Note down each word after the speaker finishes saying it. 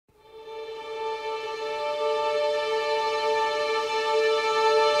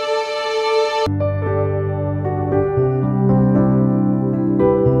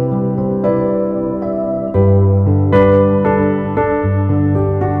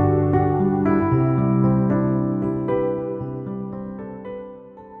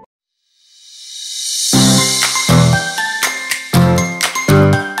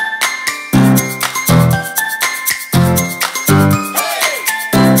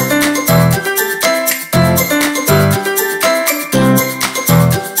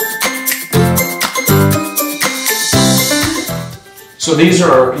So these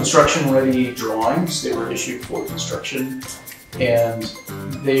are our construction-ready drawings. They were issued for construction, and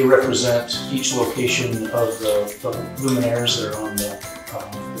they represent each location of the luminaires that are on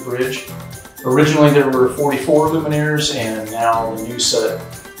the bridge. Originally there were 44 luminaires, and now the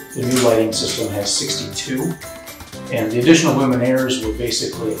new lighting system has 62. And the additional luminaires were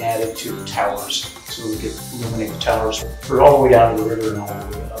basically added to the towers, so we could illuminate the towers for all the way down to the river and all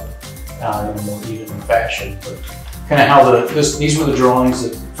the way up in a more even fashion. But kind of how these were the drawings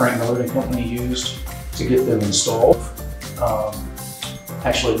that Frank Miller and Company used to get them installed.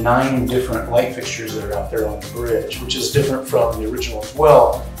 Actually 9 different light fixtures that are out there on the bridge, which is different from the original as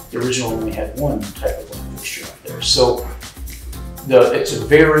well. The original only had one type of light fixture out there. So it's a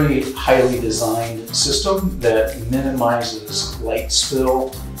very highly designed system that minimizes light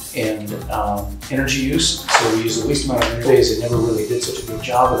spill and energy use. So we use the least amount of energy. It never really did such a good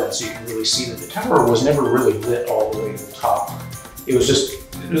job of that, so you can really see that the tower was never really lit all the way to the top. It was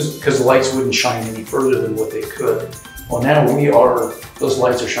because the lights wouldn't shine any further than what they could. Well, now those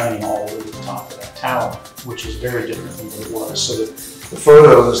lights are shining all the way to the top of that tower, which is very different than what it was. So the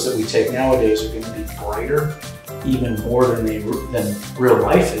photos that we take nowadays are going to be brighter, even more than real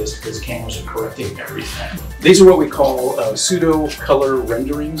life is, because cameras are correcting everything. These are what we call pseudo color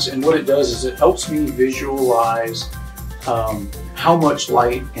renderings, and what it does is it helps me visualize how much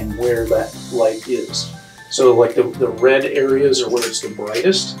light and where that light is. So like the red areas are where it's the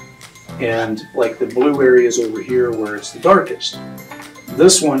brightest, and like the blue areas over here where it's the darkest.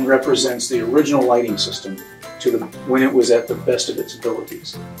 This one represents the original lighting system when it was at the best of its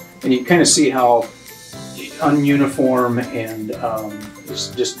abilities. And you kind of see how ununiform and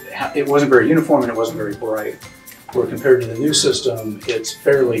it wasn't very uniform and it wasn't very bright. Where compared to the new system, it's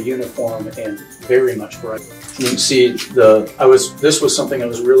fairly uniform and very much bright. You can see this was something I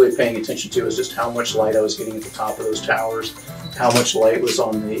was really paying attention to, is just how much light I was getting at the top of those towers, how much light was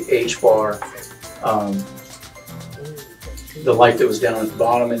on the H-bar, the light that was down at the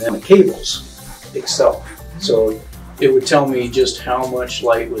bottom, and then the cables itself. So it would tell me just how much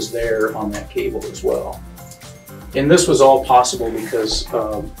light was there on that cable as well. And this was all possible because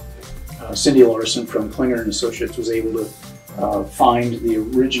Cindy Larson from Klinger & Associates was able to find the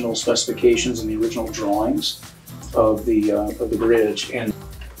original specifications and the original drawings of the bridge, and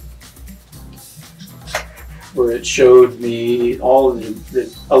where it showed me a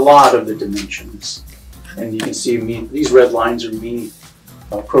lot of the dimensions. And you can see these red lines are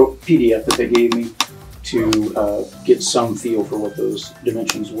PDF that they gave me to get some feel for what those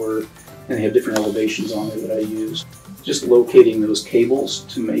dimensions were. And they have different elevations on there that I used. Just locating those cables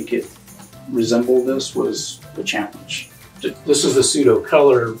to make it resemble this was the challenge. This is the pseudo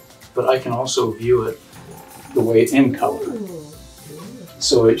color, but I can also view it the way in color.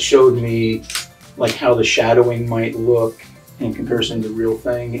 So it showed me like how the shadowing might look in comparison to the real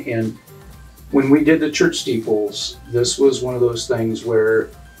thing. And when we did the church steeples, this was one of those things where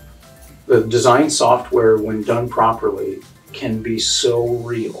the design software, when done properly, can be so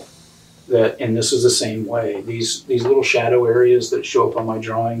real. And this is the same way. These little shadow areas that show up on my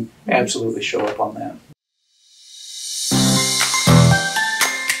drawing absolutely show up on that.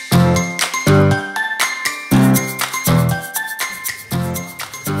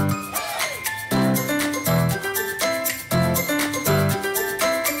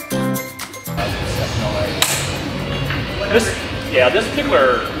 This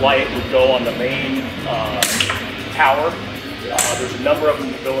particular light would go on the main tower. There's a number of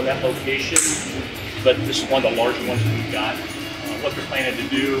them that go in that location, but this is one of the larger ones that we've got. What they're planning to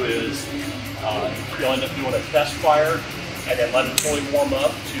do is they'll end up doing a test fire and then let it fully warm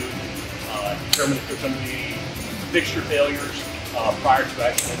up to determine if there's going to be fixture failures prior to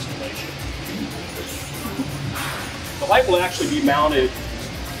actual installation. The light will actually be mounted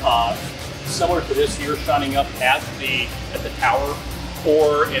similar to this here, shining up at the tower,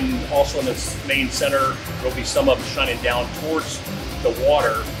 or also in this main center, there'll be some of them shining down towards the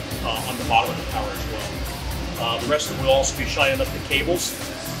water on the bottom of the tower as well. The rest of it will also be shining up the cables.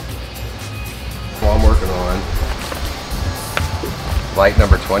 Well, I'm working on light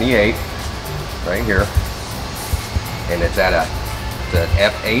number 28 right here, and it's at the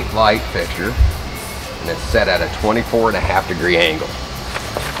F8 light fixture, and it's set at a 24.5 degree angle.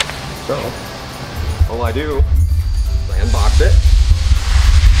 So all I do is I unbox it,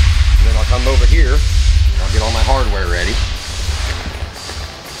 and then I'll come over here and I'll get all my hardware ready.